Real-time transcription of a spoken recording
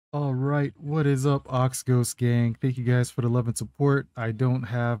All right, what is up, Ox Ghost Gang? Thank you guys for the love and support. I don't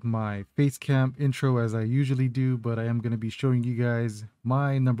have my face cam intro as I usually do, but I am going to be showing you guys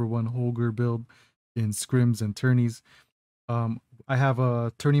my #1 Holger build in scrims and tourneys. I have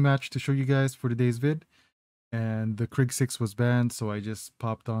a tourney match to show you guys for today's vid, and the Krieg 6 was banned, so I just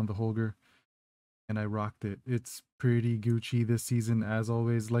popped on the Holger and I rocked it. It's pretty Gucci this season, as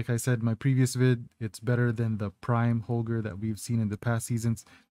always. Like I said in my previous vid, it's better than the prime Holger that we've seen in the past seasons.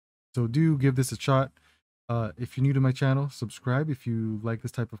 So do give this a shot. If you're new to my channel, subscribe. If you like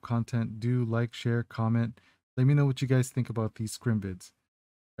this type of content, do like, share, comment. Let me know what you guys think about these scrim bids.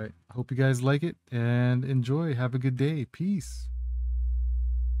 All right, I hope you guys like it and enjoy. Have a good day. Peace.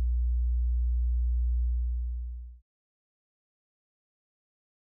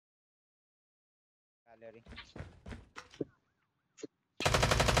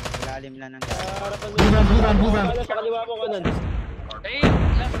 Lalim lang ng Move on. Sa kaliwa ko kanan.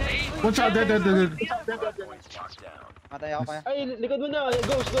 One shot, dead. Matay ako kaya. Ay, likod mo na.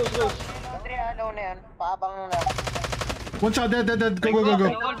 Ghost. Andre, ano na yan? Paabang na lang. One shot, dead. Go.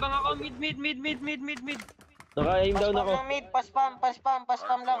 Bang ako, mid. Naka-aim down ako. Paspam ng mid,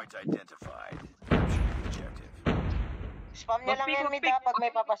 paspam lang. Spam niya lang yan mid pag may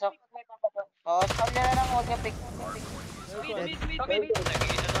papasok. Oo, spam niya na lang, huwag niya pick. Mid.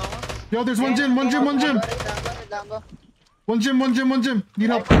 Yo, there's one gym. One gym. Need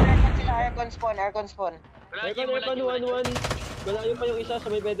help. Aircon spawn. Aircon 1-1. Malayo pa yung isa, sa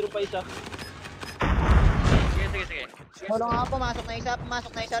may bedroom pa isa. Sige. Wala nga, pumasok na isa,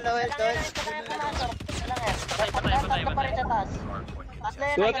 lowel. Patay pa rin sa taas.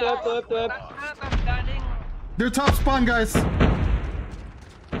 Tuwep. They're top spawn, guys.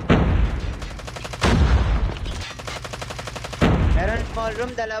 Meron small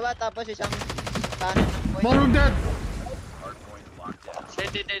room, dalawa, tapos isang kanan. Small room dead.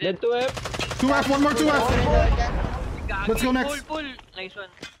 Dead to F. 2F, one more 2F. Let's go next. Pull. Nice one.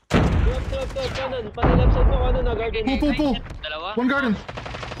 Tuwep, kanan. Pati left side mo kanan na garden. Pull. Dalawa. One garden.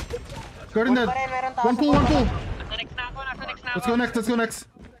 Garden dead. One pull. Nasa next na ako. Let's go next.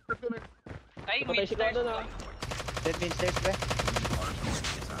 Ay, Patay mid si stairs. kanan na. Dead stairs ba?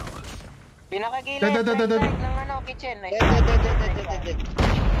 Pinakagilid, Dead. ng ano, kitchen. Dead. Dead,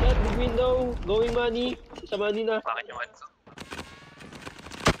 big window. Going money. Sa money na. Bakit yung one?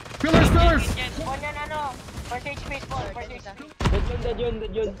 Pillars. Spawn yan ano, first HP spawn, Dead yun.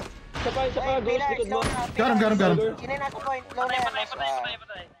 Isa pa, ghost likod mo. Got him. Sino yung nasa point? Low na yan. Patay.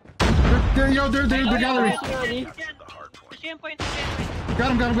 They're the gallery. Kasi yung point.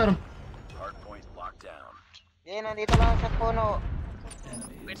 Got him. Yan, nandito lang sa puno.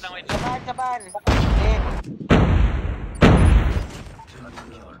 Wait lang. Sabahan.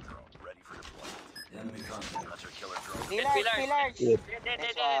 Pillars. Dead.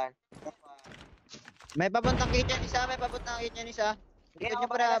 May papuntang kitchen isa. Likod niyo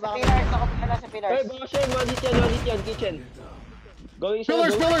para baka pillars. Ako pala sa pillars. Ay, baka siya, one hit yan, kitchen. Going sa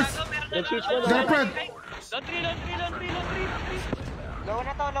Pillars. Nag-switch mo Got a na. friend. Laundry. Low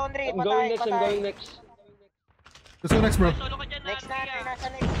na to, laundry. I'm going next. Let's go next, bro. Solo ka dyan. Next na,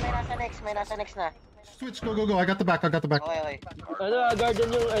 may nasa next na. Switch. Go. I got the back. Okay. Ano,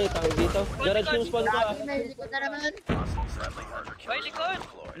 garden yung, tawag dito. Garage yung spawn ko. Likod na naman. Ay, likod.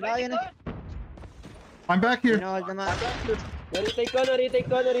 Layo na. I'm back here. Pinohold naman. Na-retake ko.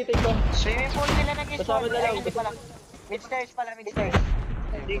 Swimming pool nila Kasama nag-spawn. na lang. Hindi pala. Mid-stairs.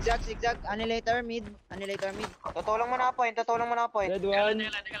 Zigzag. Annihilator mid. Tutulong mo na point. Dead one.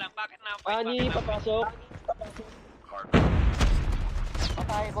 Teka lang. Bakit na? Ani, papasok.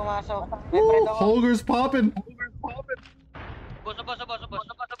 Patay, pumasok. May friend ako. Holger's popping. Boss.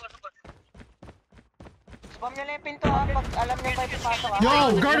 Spam nyo lang yung pinto ha. Pag alam nyo pa ipapasok ha.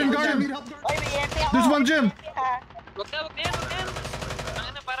 Yo, garden. Oy, may EMP ako. There's one gym. Wag na yan.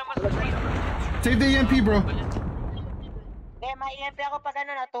 Ano, para mas free. Save the EMP, bro. May EMP ako pag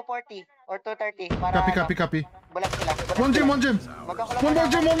ano na, 240 or 230. Para Copy. bulag sila. One gym. One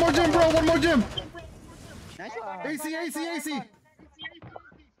more gym, bro. One more gym. Nice one. AC.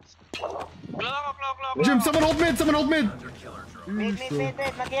 Clock. Jim, someone hold mid. Mid.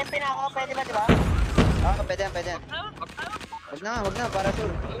 Mag-EMP na ako. Pwede ba, diba? Oo, pwede. Wag na, para sure.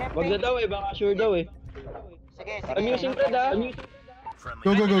 Wag na daw baka sure daw Sige. I'm using Fred ha.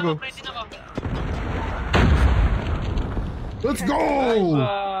 Go. Ready na ako. Let's go.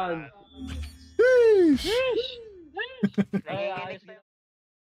 One. Sheesh. Nagigilis pa yung